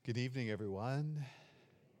Good evening, everyone.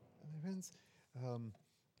 My friends, um,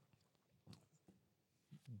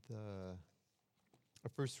 our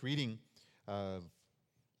first reading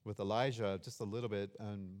with Elijah, just a little bit.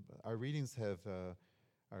 Our readings have,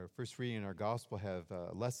 our first reading in our gospel have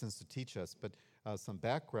lessons to teach us, but some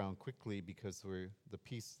background quickly because the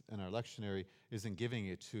piece in our lectionary isn't giving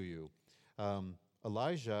it to you.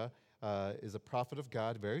 Elijah is a prophet of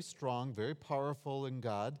God, very strong, very powerful in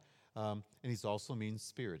God, and he's also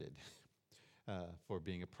mean-spirited. For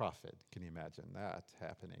being a prophet. Can you imagine that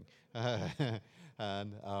happening?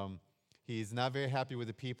 And he's not very happy with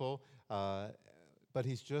the people, but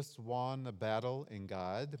he's just won a battle in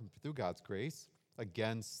God, through God's grace,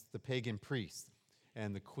 against the pagan priests.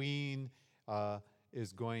 And the queen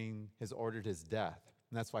has ordered his death.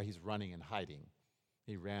 And that's why he's running and hiding.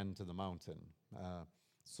 He ran to the mountain.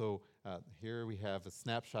 So here we have a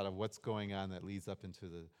snapshot of what's going on that leads up into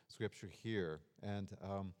the scripture here. And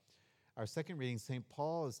our second reading, St.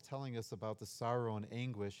 Paul is telling us about the sorrow and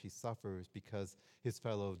anguish he suffers because his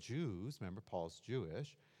fellow Jews, remember Paul's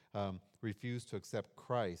Jewish, refused to accept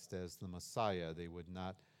Christ as the Messiah. They would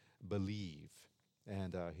not believe.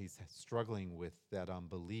 And he's struggling with that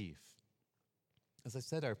unbelief. As I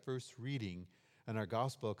said, our first reading and our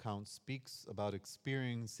gospel account speaks about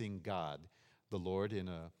experiencing God, the Lord,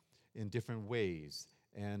 in different ways,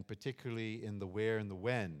 and particularly in the where and the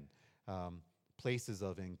when. Places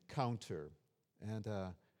of encounter. And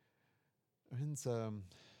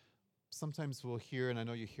sometimes we'll hear, and I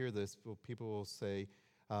know you hear this, people will say,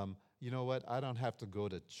 you know what, I don't have to go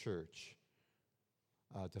to church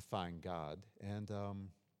to find God. And I'm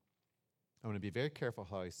going to be very careful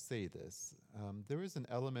how I say this. There is an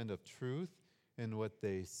element of truth in what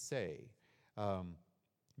they say,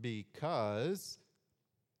 because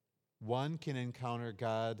one can encounter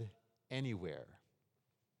God anywhere.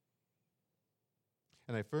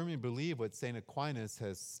 And I firmly believe what St. Aquinas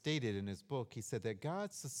has stated in his book. He said that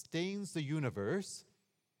God sustains the universe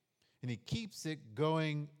and he keeps it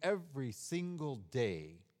going every single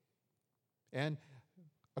day. And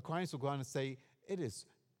Aquinas will go on to say it is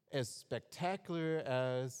as spectacular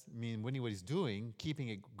as, what he's doing, keeping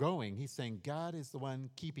it going. He's saying God is the one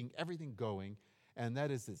keeping everything going, and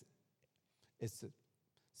that is as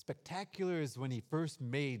spectacular as when he first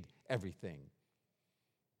made everything.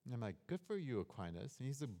 And I'm like, good for you, Aquinas. And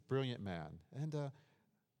he's a brilliant man.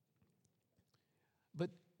 But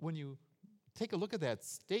when you take a look at that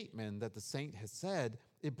statement that the saint has said,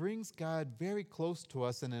 it brings God very close to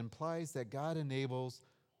us and implies that God enables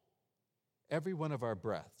every one of our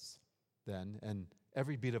breaths, then, and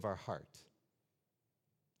every beat of our heart.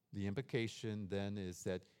 The implication then is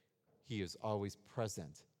that he is always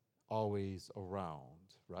present, always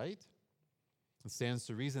around, right? It stands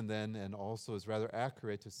to reason then, and also is rather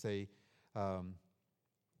accurate to say,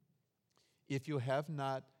 if you have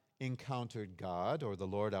not encountered God or the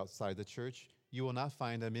Lord outside the church, you will not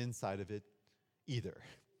find him inside of it either.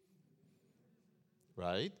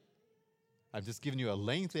 Right? I've just given you a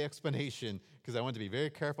lengthy explanation because I want to be very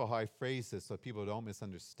careful how I phrase this so people don't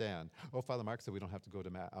misunderstand. Oh, Father Mark said we don't have to go to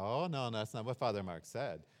Mass. Oh, no, that's not what Father Mark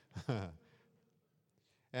said.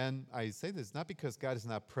 And I say this not because God is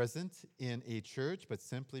not present in a church, but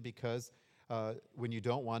simply because when you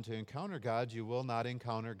don't want to encounter God, you will not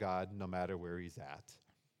encounter God no matter where he's at.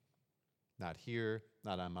 Not here,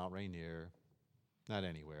 not on Mount Rainier, not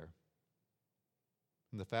anywhere.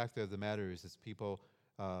 And the fact of the matter is people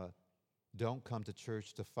don't come to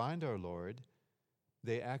church to find our Lord.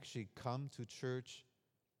 They actually come to church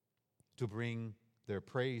to bring their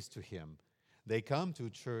praise to him. They come to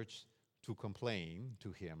church to complain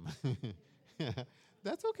to him.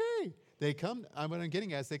 That's okay. They come, what I'm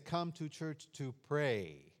getting at is they come to church to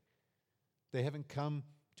pray. They haven't come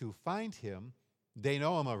to find him. They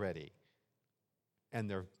know him already.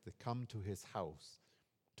 And they come to his house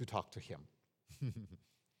to talk to him.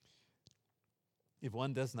 If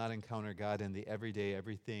one does not encounter God in the everyday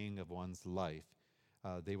everything of one's life,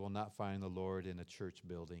 they will not find the Lord in a church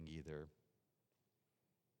building either.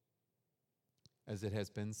 As it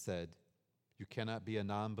has been said, you cannot be a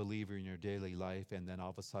non-believer in your daily life and then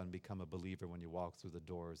all of a sudden become a believer when you walk through the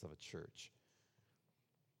doors of a church.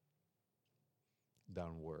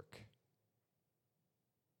 Doesn't work.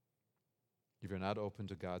 If you're not open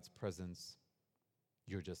to God's presence,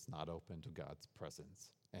 you're just not open to God's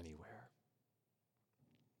presence anywhere.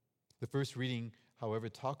 The first reading, however,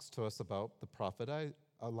 talks to us about the prophet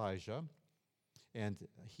Elijah, and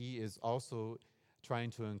he is also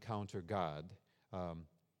trying to encounter God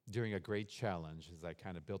during a great challenge. As I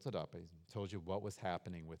kind of built it up, I told you what was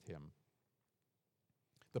happening with him.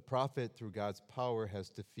 The prophet, through God's power, has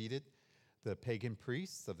defeated the pagan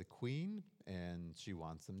priests of the queen, and she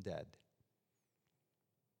wants him dead.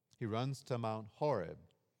 He runs to Mount Horeb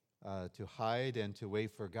to hide and to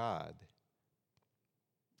wait for God.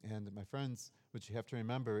 And my friends, what you have to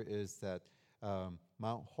remember is that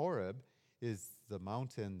Mount Horeb is the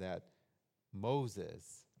mountain that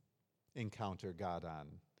Moses encountered God on.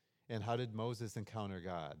 And how did Moses encounter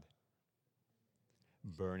God?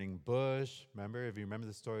 Burning bush. Remember, if you remember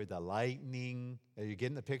the story, the lightning. Are you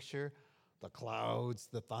getting the picture? The clouds,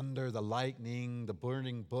 the thunder, the lightning, the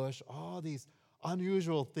burning bush, all these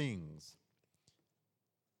unusual things.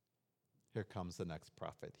 Here comes the next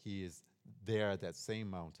prophet. He is there at that same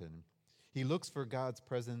mountain. He looks for God's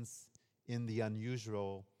presence in the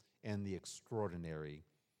unusual and the extraordinary,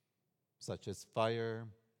 such as fire,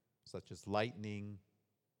 such as lightning,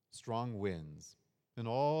 strong winds, and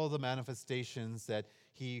all the manifestations that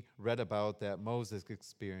he read about that Moses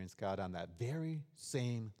experienced God on that very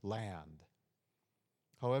same land.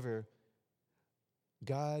 However,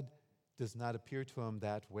 God does not appear to him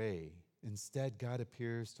that way. Instead, God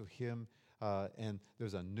appears to him, and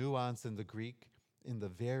there's a nuance in the Greek, in the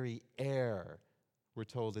very air. We're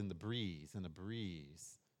told in the breeze,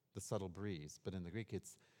 the subtle breeze. But in the Greek,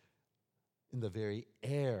 it's in the very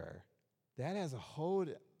air. That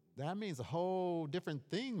means a whole different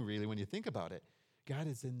thing, really, when you think about it. God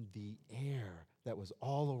is in the air that was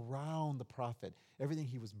all around the prophet, everything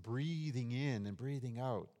he was breathing in and breathing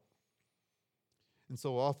out. And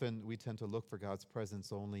so often we tend to look for God's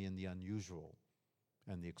presence only in the unusual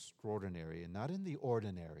and the extraordinary, and not in the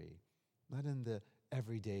ordinary, not in the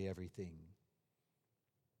everyday everything.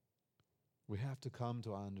 We have to come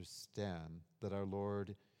to understand that our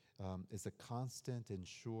Lord is a constant and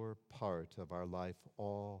sure part of our life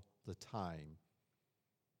all the time,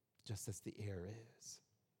 just as the air is.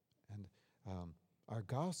 And our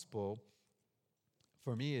gospel,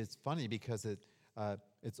 for me, is funny because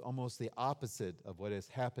it's almost the opposite of what is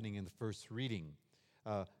happening in the first reading.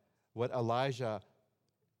 What Elijah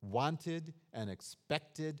wanted and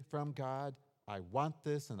expected from God, I want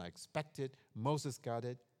this and I expect it. Moses got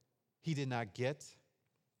it. He did not get,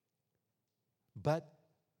 but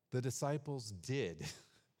the disciples did.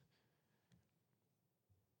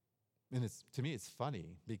 And to me, it's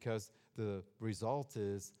funny because the result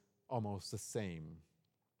is almost the same.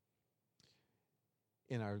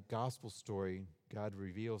 In our gospel story, God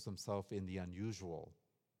reveals himself in the unusual,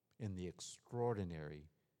 in the extraordinary,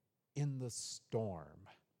 in the storm.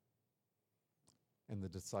 And the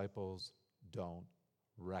disciples don't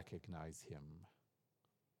recognize him.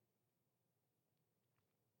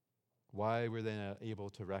 Why were they not able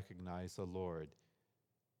to recognize the Lord?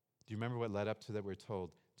 Do you remember what led up to that? We're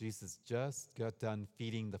told Jesus just got done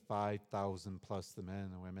feeding the 5,000 plus the men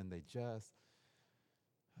and the women.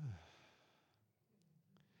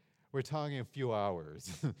 We're talking a few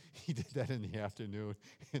hours. He did that in the afternoon,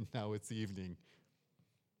 and now it's evening.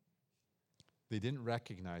 They didn't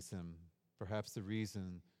recognize him. Perhaps the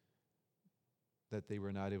reason that they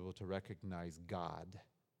were not able to recognize God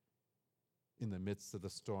in the midst of the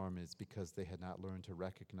storm is because they had not learned to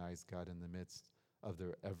recognize God in the midst of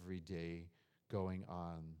their everyday going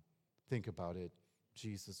on. Think about it.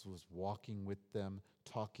 Jesus was walking with them,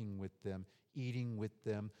 talking with them, eating with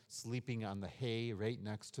them, sleeping on the hay right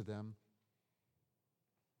next to them.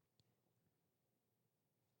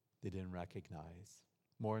 They didn't recognize.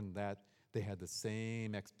 More than that, they had the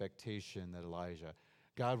same expectation that Elijah.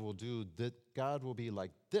 God will do that. God will be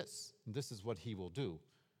like this, and this is what he will do.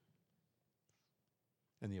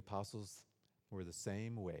 And the apostles were the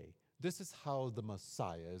same way. This is how the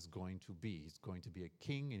Messiah is going to be. He's going to be a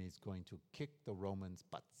king, and he's going to kick the Romans'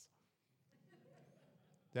 butts.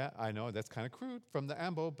 That, I know, that's kind of crude from the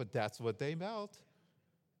ambo, but that's what they felt.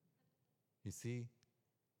 You see,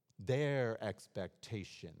 their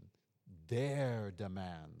expectation, their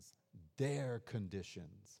demands, their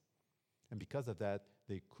conditions. And because of that,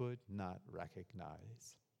 they could not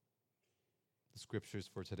recognize. The scriptures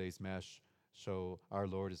for today's Mass show our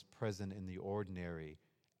Lord is present in the ordinary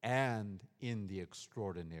and in the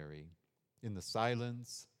extraordinary, in the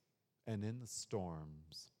silence and in the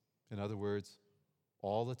storms. In other words,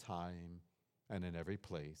 all the time and in every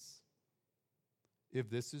place. If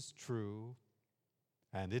this is true,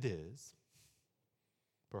 and it is,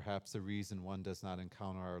 perhaps the reason one does not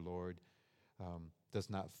encounter our Lord, does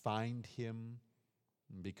not find him,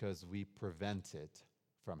 because we prevent it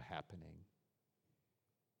from happening.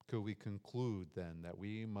 Could we conclude then that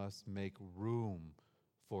we must make room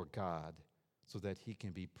for God so that he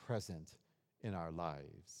can be present in our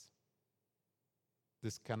lives?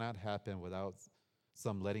 This cannot happen without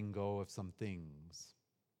some letting go of some things.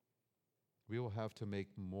 we will have to make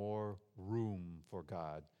more room for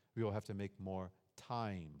God. We will have to make more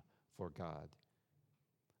time for God.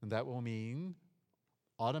 And that will mean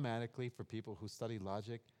automatically for people who study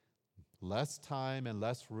logic, less time and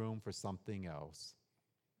less room for something else.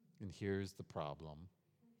 And here's the problem.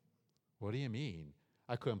 What do you mean?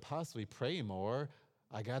 I couldn't possibly pray more.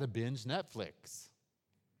 I got to binge Netflix.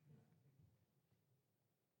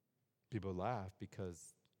 People laugh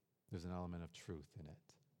because there's an element of truth in it.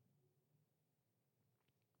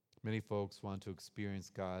 Many folks want to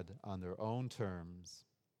experience God on their own terms,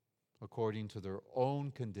 according to their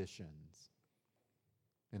own conditions,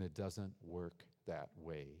 and it doesn't work that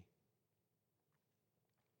way.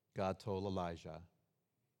 God told Elijah,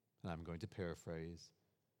 and I'm going to paraphrase,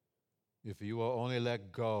 if you will only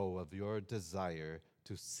let go of your desire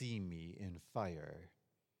to see me in fire,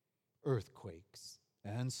 earthquakes,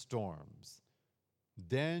 and storms,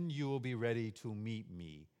 then you will be ready to meet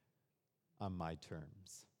me on my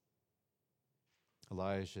terms.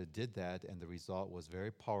 Elijah did that, and the result was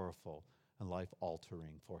very powerful and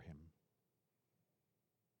life-altering for him.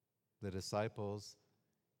 The disciples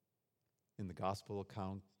in the gospel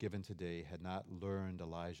account given today had not learned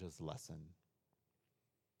Elijah's lesson.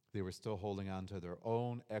 They were still holding on to their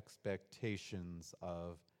own expectations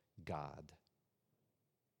of God.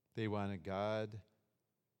 They wanted God,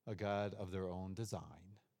 a God of their own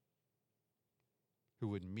design, who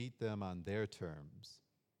would meet them on their terms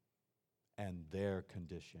and their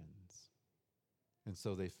conditions. And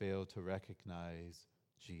so they failed to recognize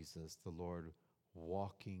Jesus, the Lord,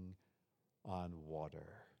 walking on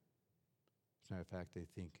water. As a matter of fact, they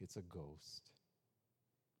think it's a ghost.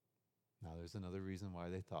 Now, there's another reason why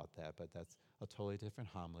they thought that, but that's a totally different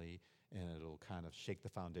homily, and it'll kind of shake the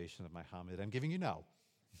foundation of my homily that I'm giving you now.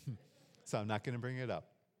 So I'm not going to bring it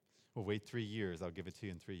up. We'll wait 3 years. I'll give it to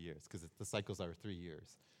you in 3 years, because the cycles are 3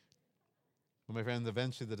 years. Well, my friends,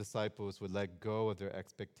 eventually the disciples would let go of their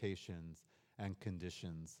expectations and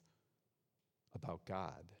conditions about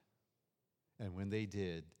God. And when they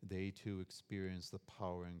did, they too experienced the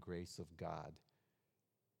power and grace of God,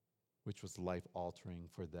 which was life-altering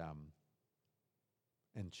for them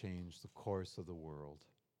and changed the course of the world.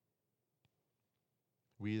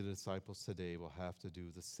 We, the disciples today, will have to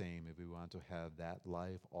do the same if we want to have that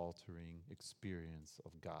life-altering experience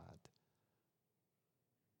of God.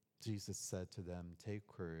 Jesus said to them, "Take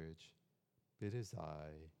courage, it is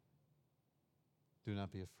I. Do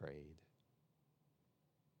not be afraid."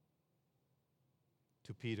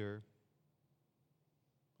 To Peter,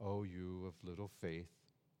 "O you of little faith,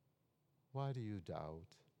 why do you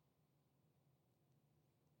doubt?"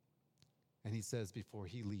 And he says before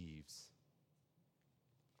he leaves,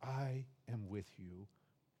 "I am with you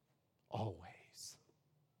always."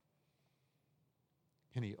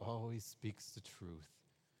 And he always speaks the truth,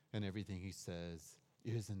 and everything he says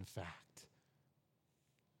is in fact.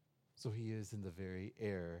 So he is in the very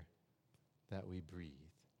air that we breathe.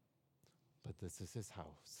 But this is his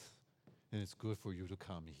house, and it's good for you to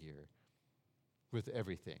come here with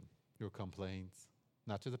everything, your complaints,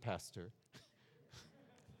 not to the pastor.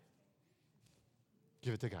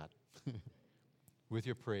 Give it to God. With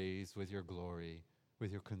your praise, with your glory,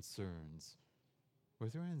 with your concerns,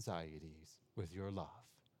 with your anxieties, with your love.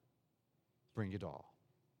 Bring it all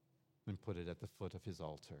and put it at the foot of his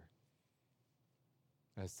altar,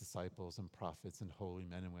 as disciples and prophets and holy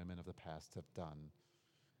men and women of the past have done,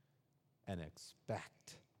 and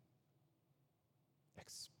expect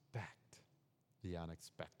the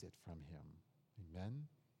unexpected from him. Amen?